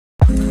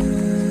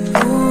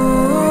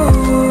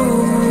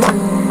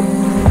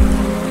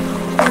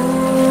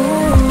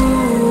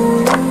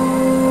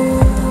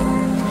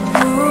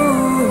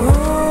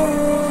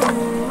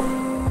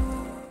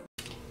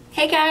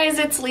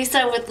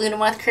Lisa with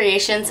Moth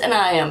Creations, and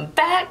I am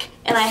back,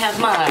 and I have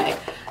my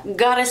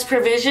goddess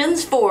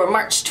provisions for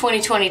March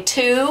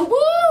 2022.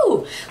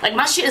 Woo! Like,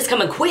 my shit is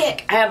coming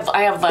quick. I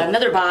have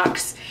another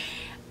box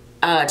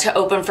to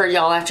open for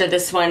y'all after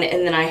this one,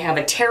 and then I have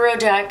a tarot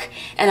deck,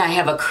 and I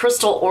have a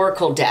crystal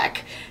oracle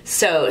deck.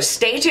 So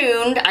stay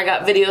tuned. I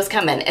got videos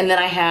coming, and then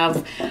I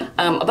have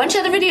a bunch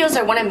of other videos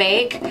I want to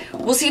make.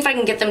 We'll see if I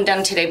can get them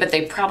done today, but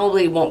they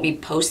probably won't be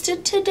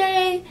posted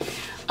today.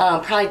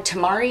 Probably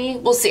tomorrow.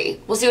 We'll see.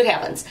 We'll see what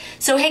happens.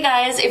 So hey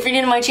guys, if you're new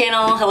to my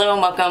channel, hello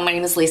and welcome. My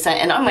name is Lisa,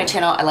 and on my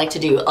channel I like to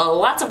do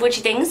lots of witchy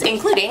things,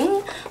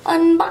 including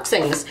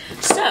unboxings.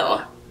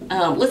 So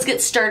let's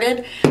get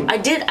started.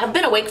 I've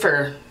been awake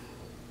for,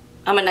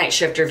 I'm a night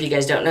shifter if you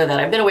guys don't know that.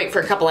 I've been awake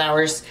for a couple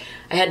hours.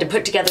 I had to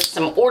put together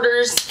some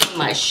orders in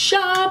my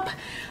shop.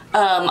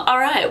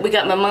 Alright, we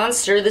got my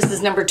monster. This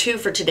is number 2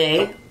 for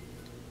today.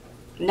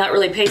 Not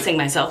really pacing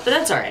myself, but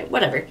that's alright,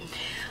 whatever.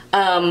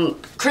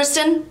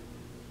 Kristen,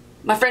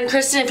 my friend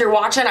Kristen, if you're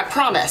watching, I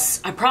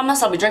promise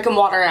I'll be drinking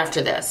water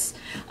after this.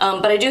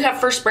 But I do have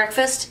first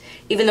breakfast,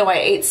 even though I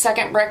ate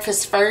second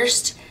breakfast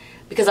first,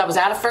 because I was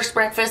out of first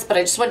breakfast, but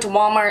I just went to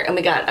Walmart and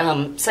we got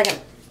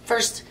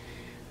first,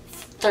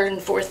 third,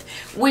 and fourth.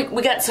 We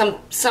got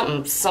something.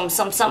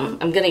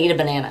 I'm gonna eat a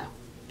banana,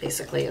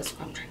 basically, is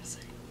what I'm trying to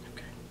say.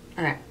 Okay.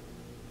 Alright.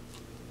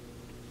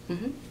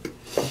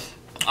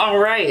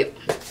 Alright.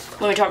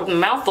 Let me talk with my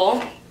mouth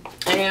full,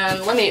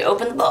 and let me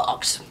open the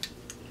box.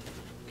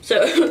 So,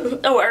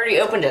 oh, I already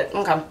opened it.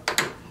 Okay.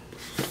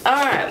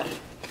 Alright.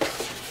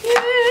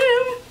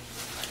 Yeah.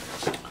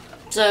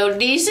 So,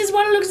 this is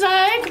what it looks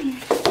like. I'm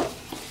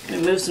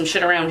gonna move some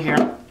shit around here.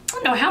 I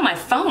don't know how my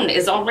phone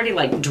is already,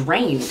 like,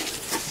 drained.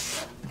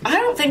 I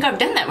don't think I've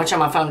done that much on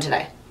my phone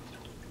today.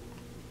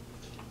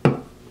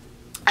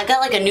 I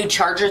got, like, a new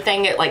charger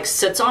thing. It, like,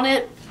 sits on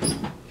it.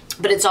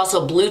 But it's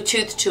also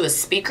Bluetooth to a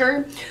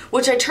speaker,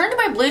 which I turned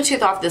my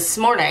Bluetooth off this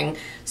morning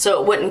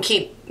so it wouldn't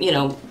keep, you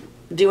know,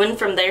 doing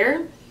from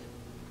there.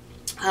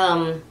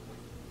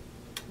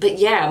 But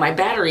yeah, my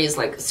battery is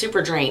like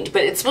super drained,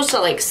 but it's supposed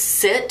to like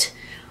sit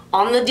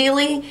on the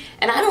dealie,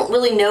 and I don't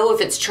really know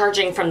if it's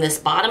charging from this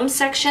bottom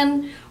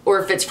section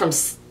or if it's from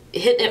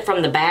hitting it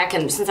from the back,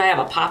 and since I have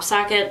a pop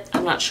socket,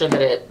 I'm not sure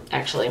that it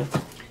actually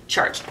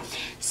charged.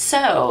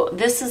 So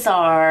this is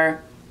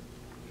our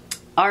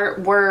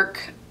artwork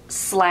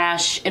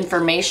 /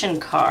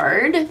 information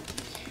card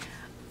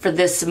for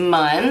this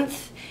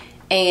month,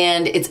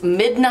 and it's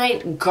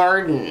Midnight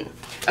Garden.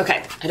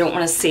 Okay, I don't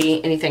want to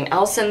see anything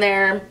else in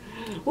there. Okay,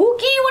 what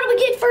do we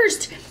get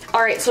first?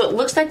 Alright, so it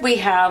looks like we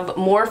have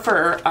more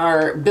for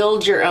our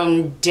Build Your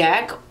Own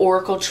Deck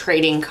Oracle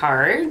Trading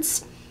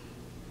Cards.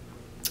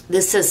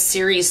 This says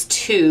Series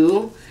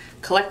 2,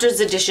 Collector's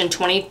Edition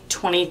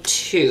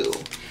 2022.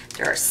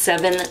 There are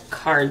 7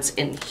 cards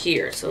in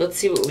here, so let's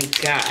see what we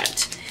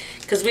got.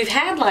 Because we've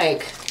had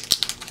like,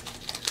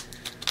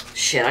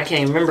 shit, I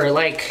can't even remember,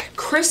 like,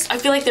 I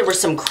feel like there were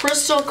some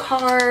crystal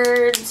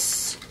cards.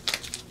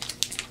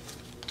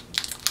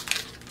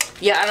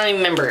 Yeah, I don't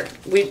even remember.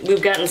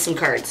 We've gotten some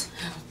cards.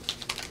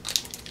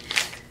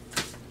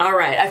 All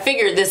right, I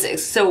figured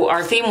this, so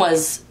our theme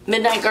was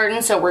Midnight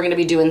Garden, so we're gonna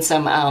be doing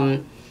some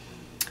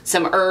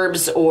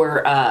herbs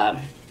or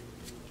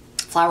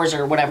flowers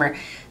or whatever.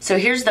 So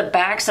here's the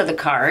backs of the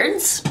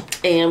cards,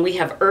 and we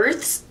have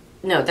Earth's,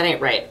 no, that ain't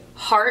right.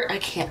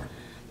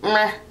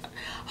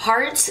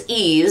 Heart's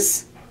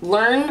Ease,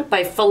 Learn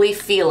by Fully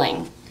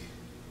Feeling.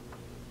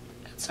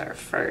 That's our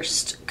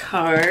first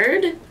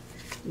card.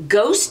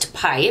 Ghost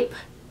Pipe,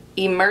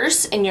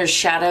 Immerse in Your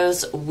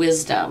Shadow's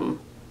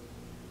Wisdom.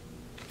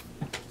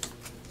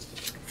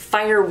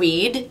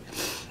 Fireweed,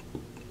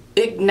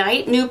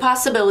 Ignite New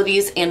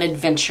Possibilities and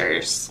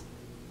Adventures.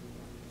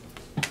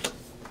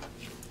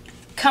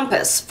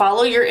 Compass,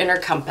 Follow Your Inner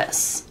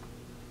Compass.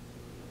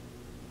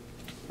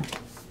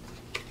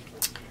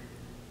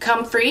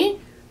 Comfrey,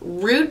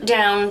 Root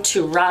Down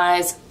to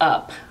Rise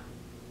Up.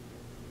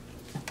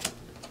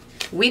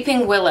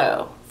 Weeping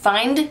Willow,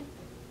 Find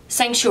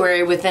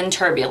Sanctuary Within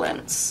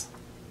Turbulence.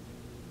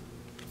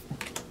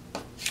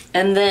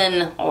 And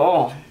then,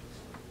 oh,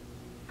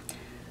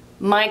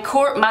 my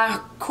core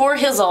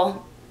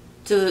hizzle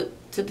to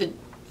the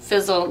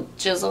fizzle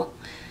jizzle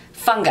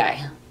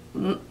fungi.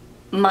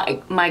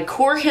 My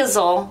core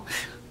hizzle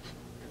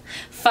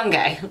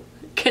fungi.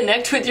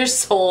 Connect with your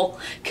soul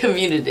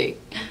community.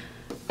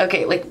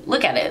 Okay, like,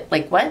 look at it.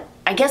 Like, what?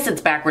 I guess it's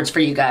backwards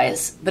for you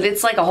guys, but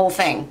it's like a whole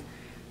thing.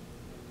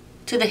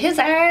 To the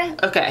hizzer.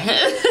 Okay.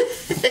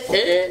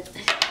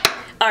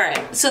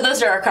 Alright, so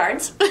those are our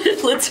cards.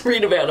 Let's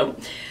read about them.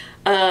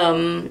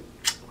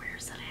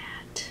 Where's that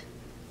at?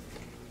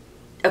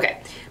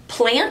 Okay.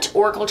 Plant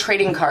Oracle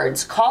Trading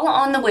Cards. Call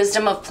on the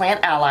wisdom of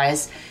plant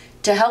allies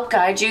to help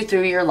guide you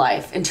through your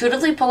life.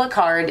 Intuitively pull a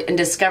card and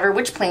discover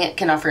which plant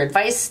can offer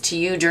advice to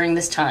you during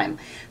this time.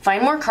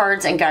 Find more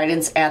cards and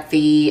guidance at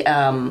the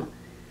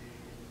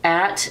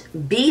at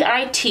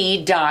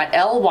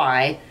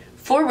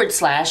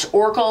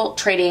bit.ly/Oracle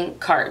Trading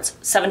Cards.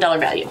 $7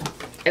 value.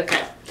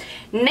 Okay.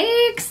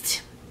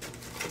 Next.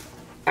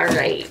 All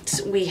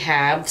right, we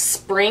have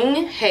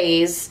Spring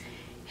Haze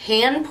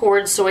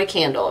hand-poured soy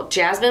candle,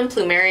 jasmine,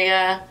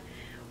 plumeria,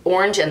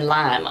 orange, and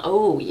lime.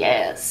 Oh,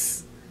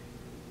 yes.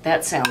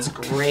 That sounds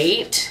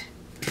great.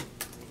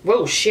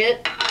 Whoa,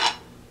 shit.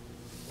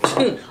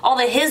 All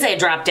the hizzy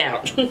dropped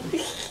out.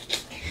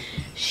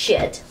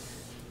 Shit.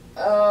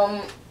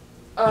 All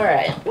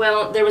right.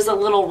 Well, there was a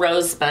little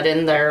rosebud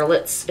in there.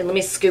 Let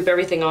me scoop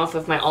everything off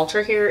of my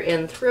altar here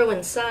and throw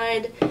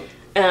inside.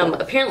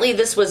 Apparently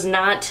this was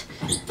not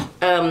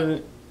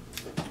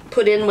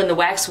put in when the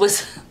wax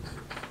was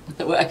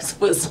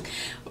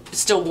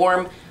still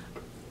warm.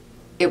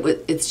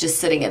 It's just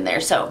sitting in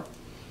there, so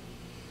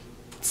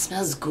it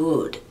smells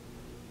good.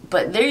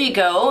 But there you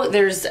go.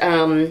 There's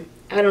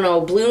I don't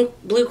know,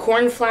 blue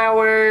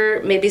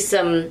cornflower, maybe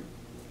some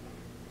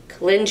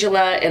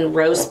calendula and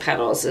rose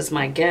petals is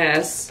my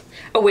guess.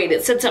 Oh wait,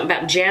 it said something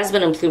about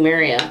jasmine and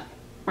plumeria.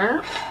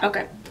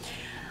 Okay.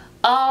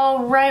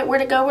 All right, where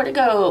to go, where to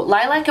go?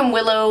 Lilac and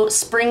Willow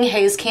Spring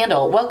Haze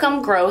Candle.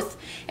 Welcome growth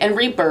and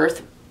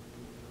rebirth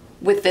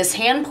with this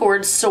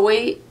hand-poured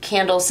soy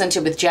candle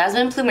scented with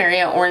jasmine,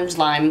 plumeria, orange,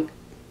 lime,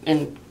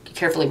 and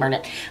carefully burn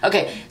it.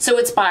 Okay, so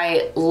it's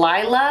by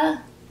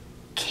Lila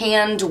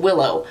Canned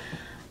Willow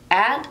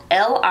at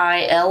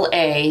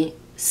LILACAND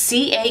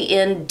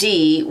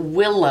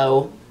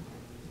Willow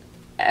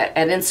at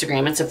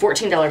Instagram. It's a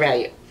 $14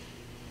 value.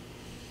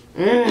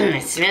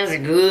 It smells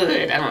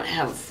good. I don't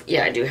have,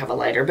 yeah, I do have a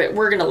lighter, but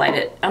we're gonna light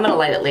it. I'm gonna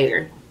light it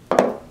later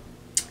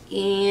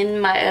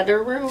in my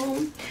other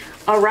room.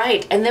 All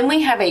right, and then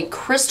we have a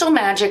Crystal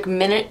Magic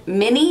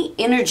mini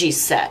energy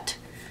set.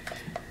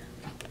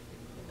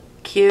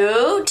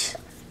 Cute.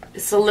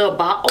 It's a little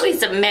box. Oh,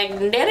 it's a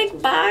magnetic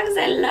box.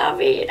 I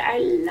love it. I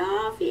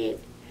love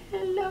it.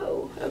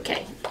 Hello.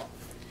 Okay.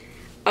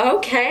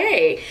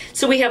 Okay.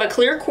 So we have a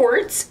clear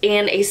quartz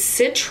and a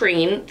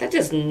citrine. That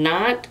does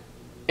not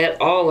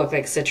at all look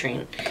like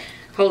citrine.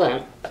 Hold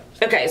on.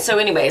 Okay, so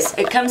anyways,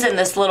 it comes in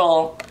this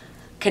little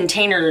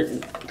container.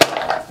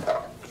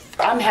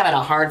 I'm having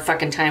a hard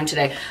fucking time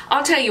today.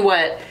 I'll tell you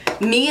what,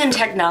 me and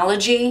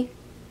technology,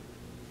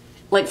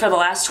 like for the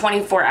last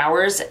 24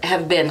 hours,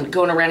 have been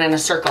going around in a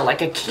circle.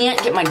 Like I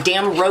can't get my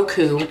damn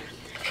Roku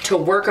to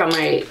work on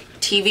my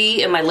TV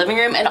in my living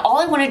room. And all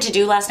I wanted to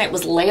do last night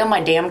was lay on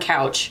my damn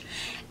couch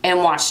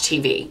and watch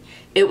TV.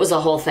 It was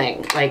a whole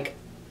thing. Like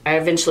I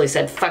eventually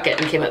said, fuck it,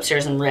 and came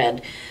upstairs and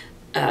read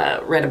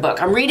a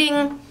book. I'm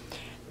reading,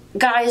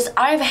 guys,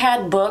 I've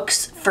had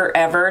books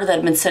forever that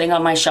have been sitting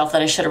on my shelf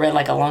that I should have read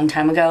like a long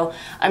time ago.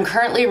 I'm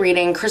currently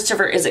reading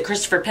Christopher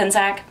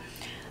Penczak?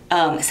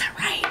 Is that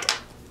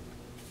right?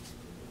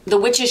 The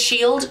Witch's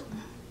Shield?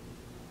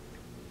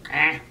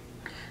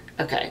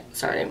 Okay,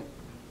 sorry.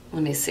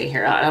 Let me see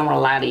here. I don't want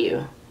to lie to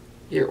you.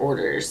 Your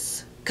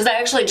orders. Because I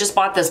actually just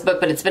bought this book,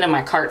 but it's been in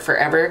my cart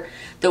forever.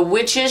 The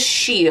Witch's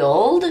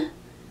Shield.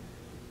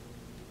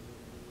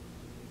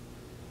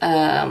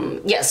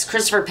 Yes,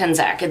 Christopher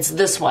Penczak. It's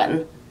this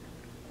one.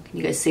 Can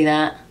you guys see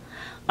that?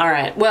 All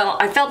right. Well,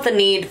 I felt the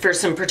need for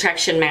some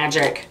protection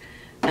magic.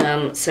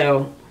 All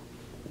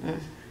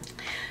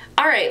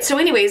right. So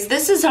anyways,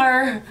 this is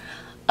our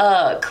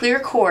clear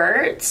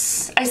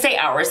quartz. I say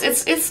ours.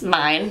 It's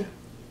mine,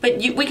 but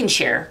we can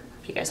share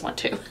if you guys want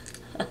to.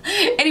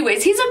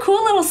 Anyways, he's a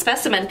cool little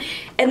specimen.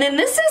 And then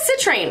this is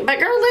citrine. But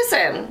girl,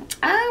 listen,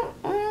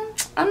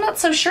 I'm not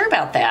so sure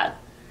about that.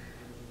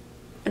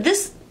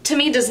 This to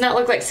me does not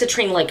look like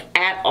citrine like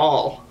at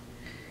all.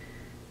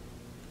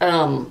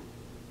 I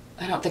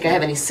don't think I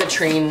have any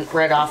citrine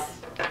right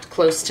off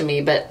close to me,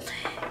 but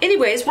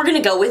anyways, we're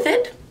gonna go with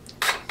it.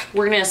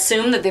 We're gonna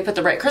assume that they put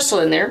the right crystal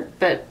in there,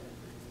 but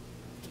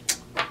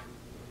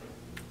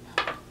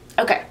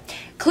okay.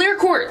 Clear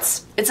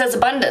quartz. It says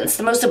abundance,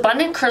 the most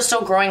abundant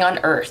crystal growing on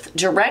earth.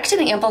 Direct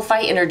and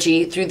amplify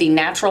energy through the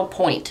natural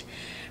point.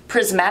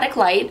 Prismatic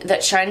light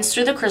that shines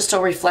through the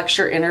crystal reflects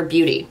your inner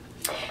beauty.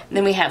 And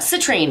then we have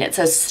citrine. It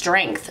says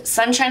strength,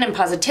 sunshine and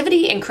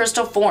positivity in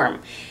crystal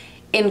form.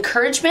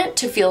 Encouragement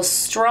to feel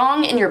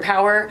strong in your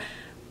power,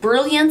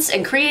 brilliance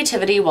and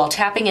creativity while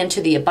tapping into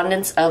the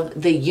abundance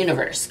of the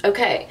universe.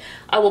 Okay,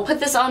 I will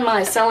put this on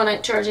my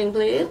selenite charging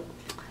blade.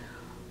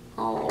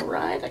 All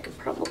right, I could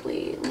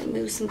probably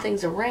move some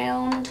things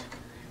around.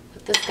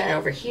 Put this guy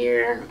over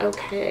here.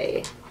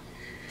 Okay.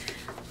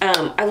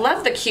 I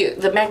love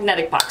the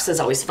magnetic box is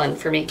always fun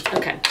for me.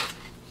 Okay.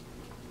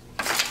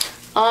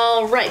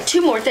 All right,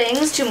 two more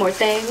things.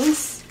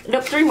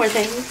 Nope, three more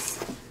things.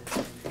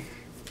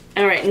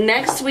 All right,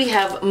 next we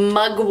have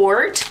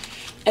mugwort,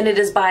 and it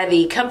is by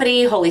the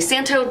company Holy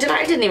Santo.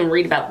 I didn't even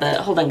read about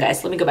the, hold on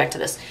guys, let me go back to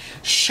this.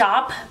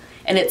 Shop,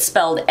 and it's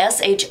spelled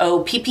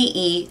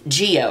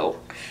SHOPPEGO.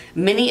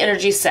 Mini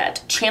energy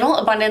set. Channel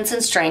abundance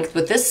and strength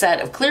with this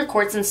set of clear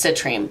quartz and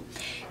citrine.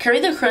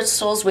 Carry the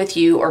crystals with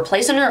you or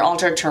place on your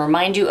altar to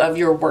remind you of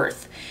your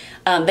worth.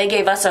 They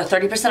gave us a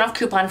 30% off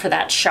coupon for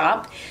that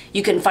shop.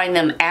 You can find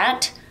them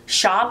at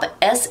shop,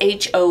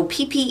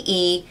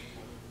 SHOPPEGEO,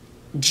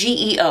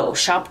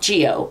 Shop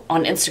Geo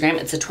on Instagram.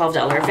 It's a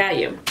 $12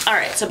 value. All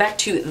right, so back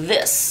to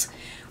this.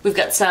 We've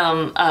got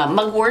some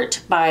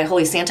mugwort by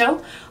Holy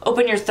Santo.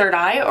 Open your third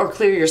eye or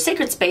clear your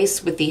sacred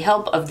space with the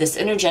help of this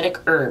energetic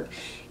herb.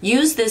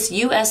 Use this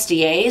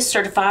USDA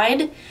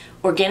certified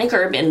organic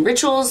herb in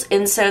rituals,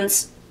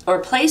 incense, or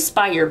place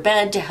by your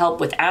bed to help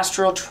with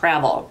astral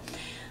travel.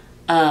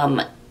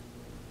 And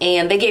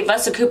they gave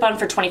us a coupon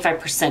for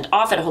 25%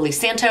 off at Holy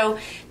Santo.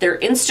 Their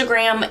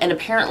Instagram, and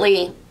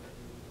apparently,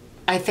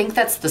 I think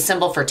that's the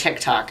symbol for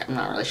TikTok. I'm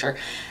not really sure.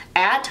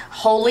 At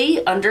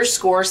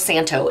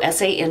holy_santo,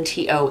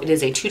 S-A-N-T-O. It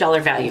is a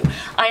 $2 value.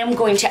 I am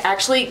going to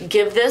actually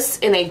give this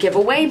in a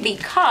giveaway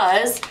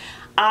because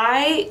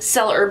I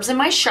sell herbs in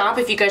my shop.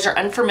 If you guys are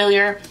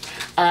unfamiliar,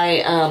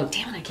 damn it,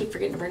 I keep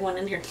forgetting to bring one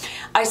in here.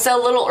 I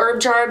sell little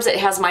herb jars. It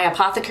has my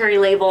apothecary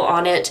label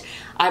on it.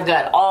 I've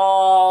got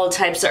all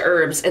types of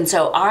herbs, and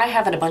so I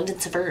have an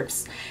abundance of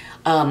herbs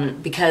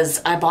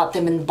because I bought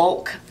them in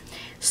bulk.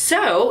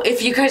 So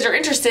if you guys are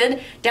interested,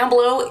 down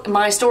below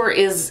my store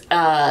is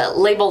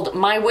labeled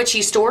My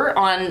Witchy Store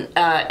on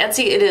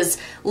Etsy. It is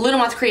Luna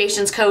Moth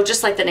Creations Co.,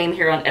 just like the name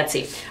here on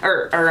Etsy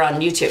or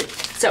on YouTube.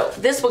 So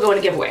this will go in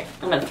a giveaway.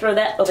 I'm going to throw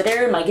that over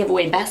there in my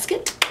giveaway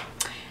basket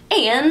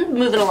and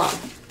move it along.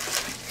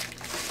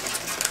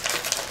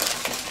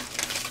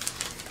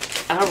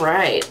 All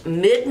right,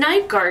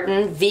 Midnight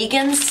Garden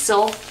Vegan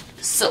Silk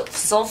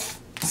Scarf.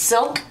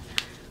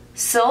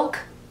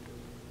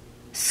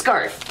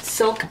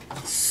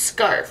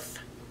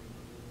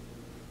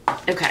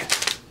 Okay,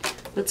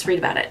 let's read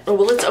about it. Oh,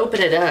 well, let's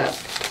open it up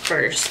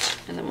first,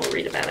 and then we'll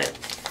read about it.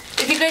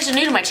 If you guys are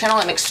new to my channel,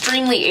 I'm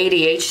extremely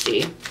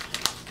ADHD.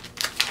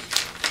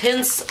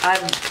 Hence,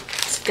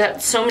 I've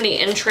got so many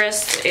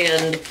interests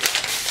and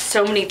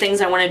so many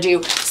things I want to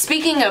do.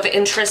 Speaking of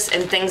interests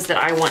and things that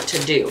I want to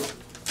do.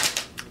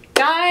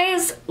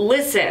 Guys,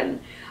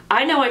 listen.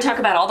 I know I talk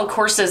about all the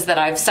courses that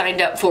I've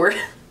signed up for.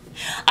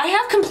 I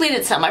have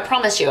completed some. I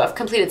promise you, I've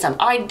completed some.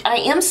 I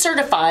am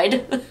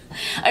certified.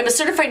 I'm a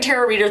certified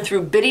tarot reader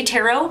through Biddy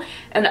Tarot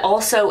and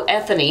also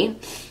Ethany.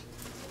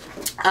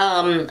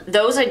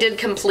 Those I did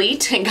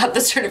complete and got the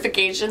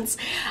certifications.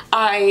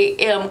 I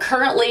am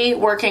currently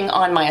working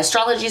on my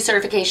astrology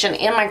certification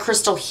and my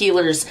crystal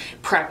healers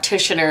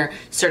practitioner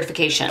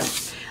certification.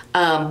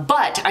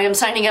 But I am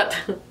signing up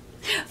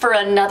for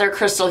another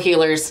crystal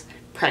healers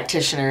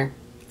practitioner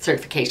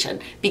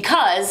certification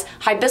because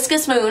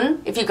Hibiscus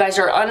Moon, if you guys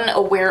are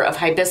unaware of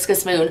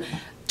Hibiscus Moon,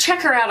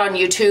 check her out on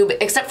YouTube,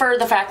 except for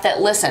the fact that,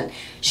 listen,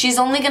 she's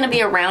only going to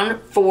be around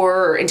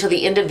until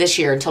the end of this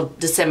year, until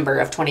December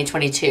of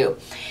 2022.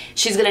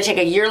 She's going to take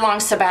a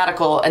year-long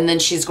sabbatical, and then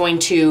she's going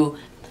to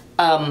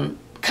come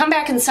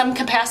back in some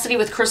capacity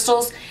with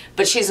crystals,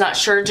 but she's not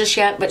sure just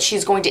yet, but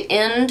she's going to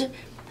end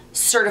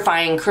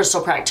certifying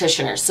crystal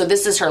practitioners. So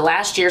this is her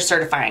last year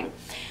certifying.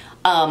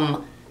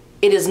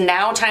 It is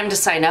now time to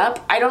sign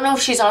up. I don't know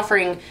if she's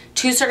offering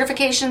 2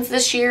 certifications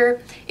this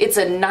year. It's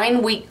a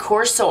 9-week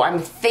course, so I'm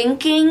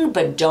thinking,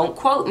 but don't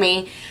quote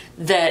me,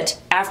 that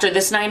after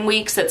this 9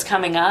 weeks that's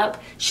coming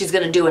up, she's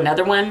gonna do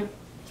another one.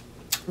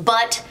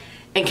 But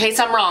in case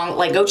I'm wrong,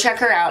 like, go check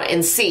her out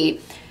and see.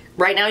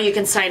 Right now you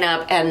can sign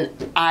up, and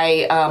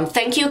I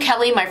thank you,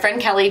 Kelly. My friend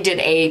Kelly did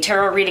a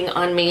tarot reading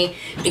on me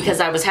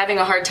because I was having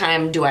a hard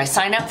time. Do I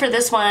sign up for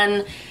this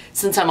one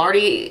since I'm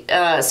already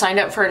signed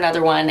up for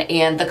another one?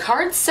 And the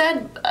card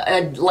said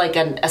like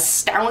an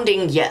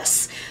astounding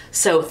yes.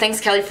 So thanks,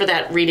 Kelly, for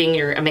that reading.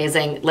 You're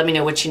amazing. Let me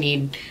know what you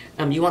need.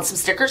 You want some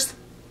stickers?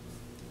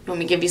 You want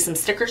me to give you some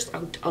stickers?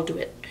 I'll do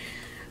it.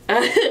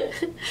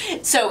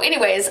 So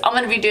anyways, I'm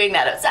going to be doing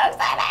that. I'm so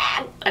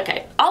excited.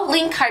 Okay, I'll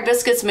link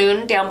Hibiscus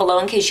Moon down below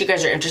in case you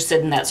guys are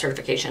interested in that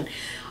certification.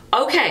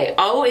 Okay,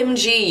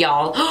 OMG,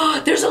 y'all.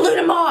 There's a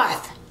Luna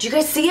Moth. Do you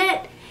guys see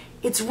it?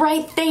 It's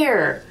right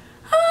there.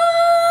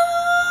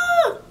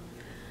 Ah!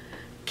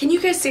 Can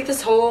you guys see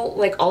this whole,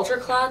 like, altar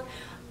cloth?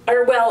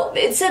 Or, well,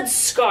 it said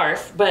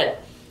scarf,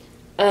 but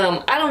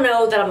I don't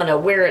know that I'm going to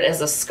wear it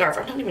as a scarf.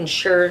 I'm not even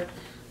sure.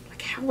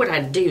 Like, how would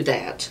I do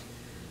that?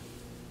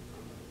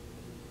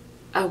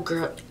 Oh,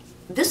 girl.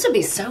 This would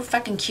be so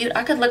fucking cute.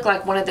 I could look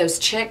like one of those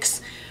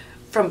chicks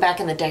from back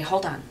in the day.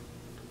 Hold on.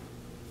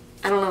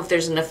 I don't know if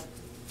there's enough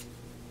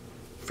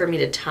for me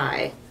to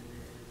tie.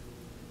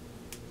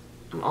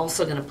 I'm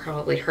also going to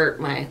probably hurt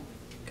my...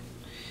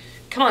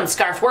 Come on,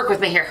 scarf. Work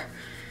with me here.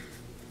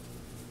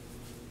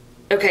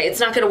 Okay, it's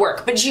not going to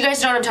work. But you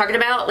guys know what I'm talking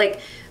about? Like,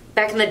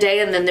 back in the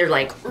day, and then they're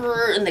like...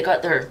 And they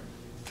got their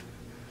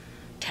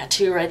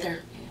tattoo right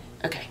there.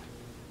 Okay.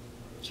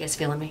 You guys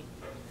feeling me?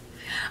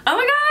 Oh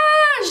my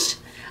gosh!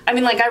 I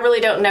mean, like, I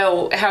really don't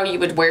know how you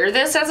would wear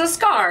this as a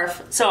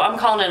scarf, so I'm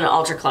calling it an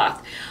altar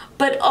cloth.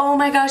 But oh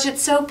my gosh,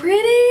 it's so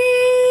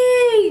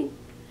pretty!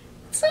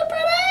 It's so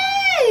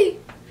pretty!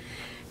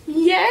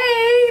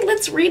 Yay!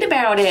 Let's read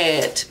about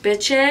it,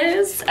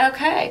 bitches.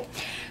 Okay.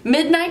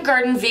 Midnight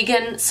Garden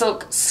Vegan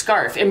Silk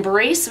Scarf.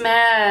 Embrace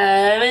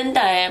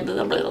midnight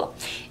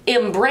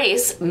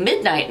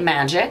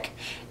magic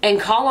and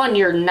call on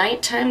your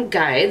nighttime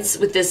guides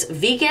with this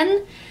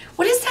vegan...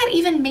 What does that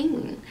even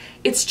mean?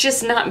 It's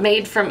just not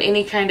made from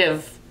any kind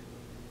of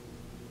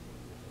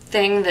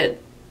thing that,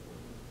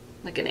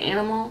 like an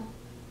animal.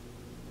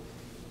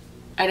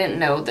 I didn't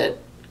know that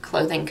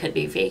clothing could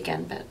be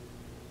vegan, but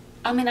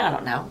I mean, I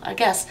don't know. I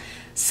guess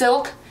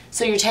silk.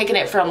 So you're taking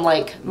it from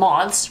like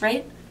moths,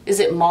 right?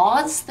 Is it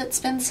moths that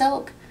spin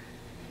silk?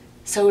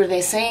 So are they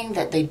saying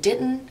that they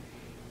didn't?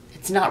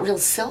 It's not real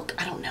silk?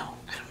 I don't know.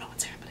 I don't know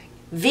what's happening.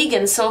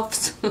 Vegan silk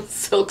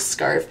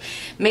scarf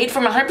made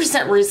from 100%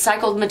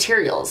 recycled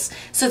materials.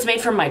 So it's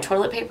made from my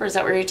toilet paper. Is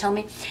that what you're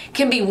telling me?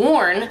 Can be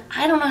worn.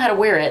 I don't know how to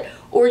wear it.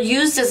 Or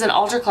used as an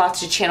altar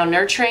cloth to channel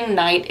nurturing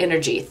night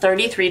energy.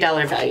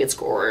 $33 value. It's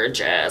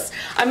gorgeous.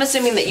 I'm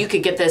assuming that you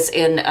could get this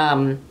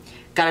in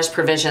Goddess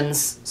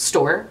Provisions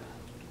store.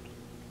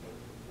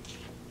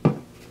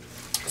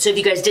 So if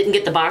you guys didn't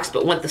get the box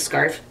but want the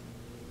scarf,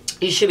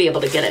 you should be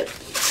able to get it.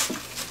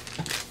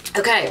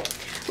 Okay,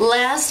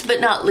 last but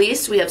not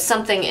least, we have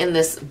something in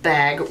this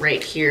bag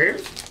right here.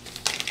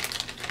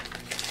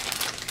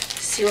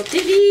 See what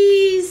it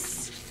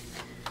is.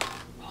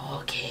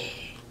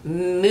 Okay.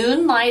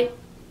 Moonlight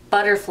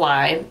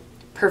Butterfly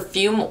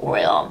Perfume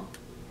Oil.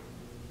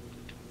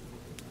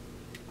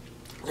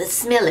 Let's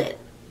smell it.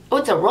 Oh,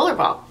 it's a roller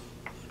ball.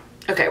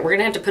 Okay, we're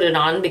gonna have to put it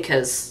on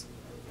because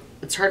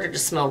it's harder to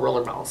smell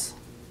roller balls.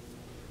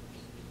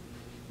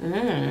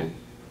 I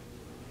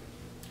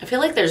feel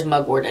like there's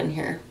mugwort in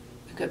here.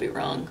 I could be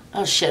wrong.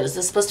 Oh shit, is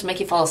this supposed to make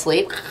you fall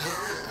asleep?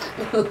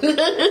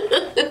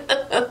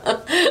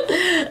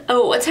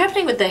 Oh, what's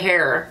happening with the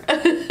hair?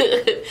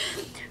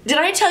 Did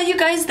I tell you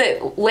guys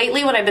that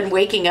lately when I've been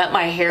waking up,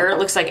 my hair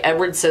looks like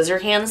Edward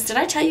Scissorhands? Did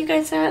I tell you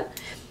guys that?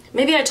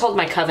 Maybe I told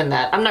my coven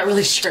that. I'm not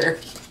really sure.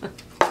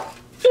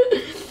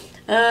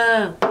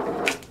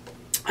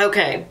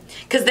 Okay.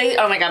 Because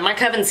oh my god, my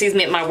coven sees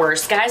me at my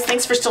worst. Guys,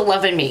 thanks for still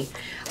loving me.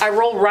 I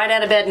roll right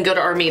out of bed and go to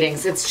our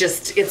meetings. It's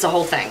just, it's a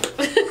whole thing.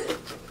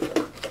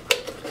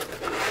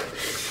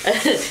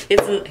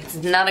 It's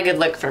not a good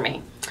look for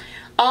me.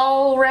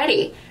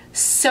 Alrighty.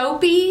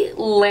 Soapy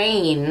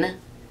Lane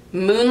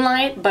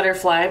Moonlight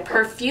Butterfly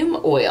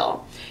Perfume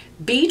Oil.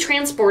 Be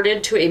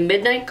transported to a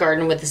midnight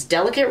garden with this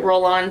delicate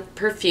roll-on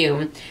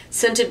perfume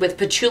scented with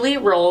patchouli,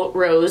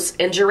 rose,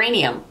 and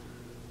geranium.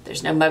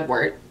 There's no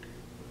mugwort.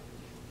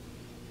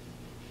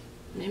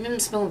 Maybe I'm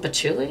smelling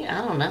patchouli?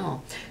 I don't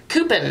know.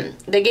 Coupon.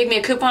 They gave me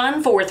a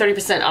coupon for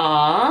 30%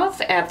 off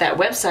at that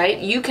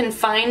website. You can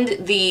find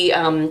the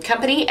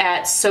company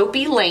at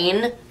Soapy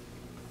Lane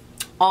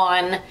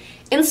on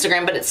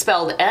Instagram, but it's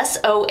spelled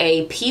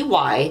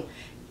SOAPYLAYNE.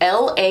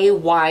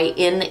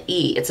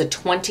 It's a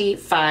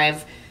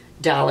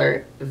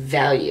 $25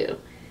 value.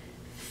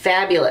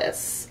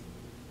 Fabulous.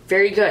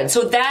 Very good.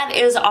 So that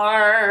is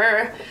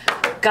our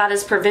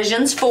Goddess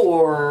Provisions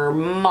for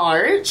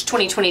March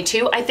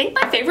 2022. I think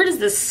my favorite is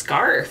this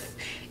scarf.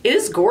 It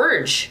is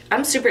gorge.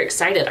 I'm super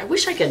excited. I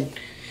wish I could,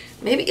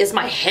 maybe, is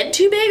my head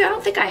too big? I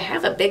don't think I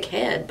have a big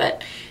head,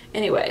 but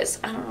anyways,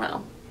 I don't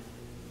know.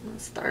 I'm gonna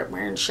start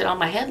wearing shit on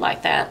my head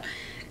like that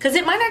because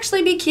it might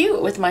actually be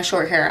cute with my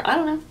short hair. I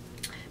don't know.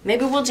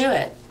 Maybe we'll do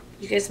it.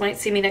 You guys might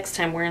see me next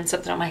time wearing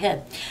something on my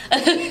head.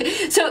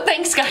 So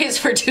thanks guys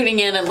for tuning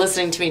in and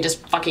listening to me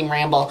just fucking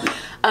ramble.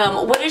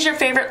 What is your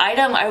favorite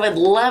item? I would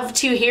love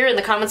to hear in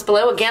the comments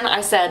below. Again, I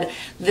said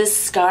this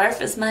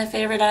scarf is my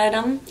favorite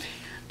item.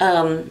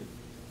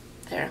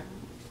 There.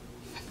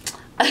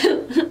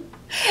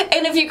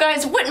 And if you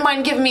guys wouldn't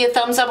mind giving me a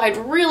thumbs up, I'd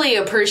really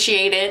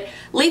appreciate it.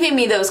 Leaving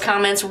me those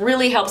comments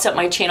really helps out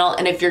my channel.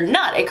 And if you're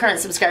not a current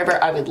subscriber,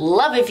 I would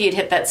love if you'd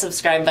hit that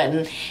subscribe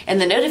button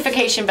and the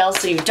notification bell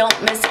so you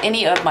don't miss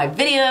any of my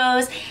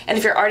videos. And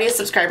if you're already a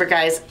subscriber,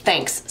 guys,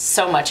 thanks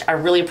so much. I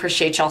really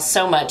appreciate y'all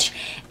so much.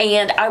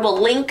 And I will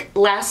link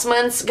last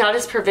month's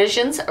Goddess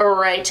Provisions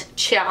right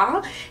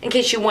here in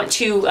case you want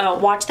to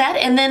watch that.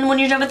 And then when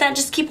you're done with that,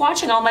 just keep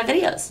watching all my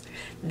videos.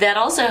 That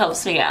also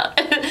helps me out.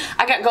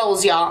 I got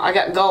goals, y'all. I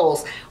got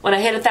goals. When I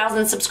hit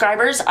 1,000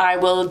 subscribers, I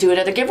will do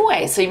another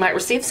giveaway. So you might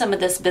receive some of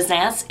this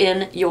business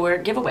in your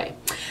giveaway.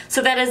 So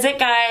that is it,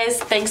 guys.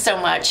 Thanks so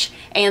much.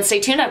 And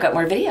stay tuned. I've got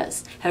more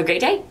videos. Have a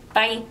great day.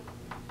 Bye.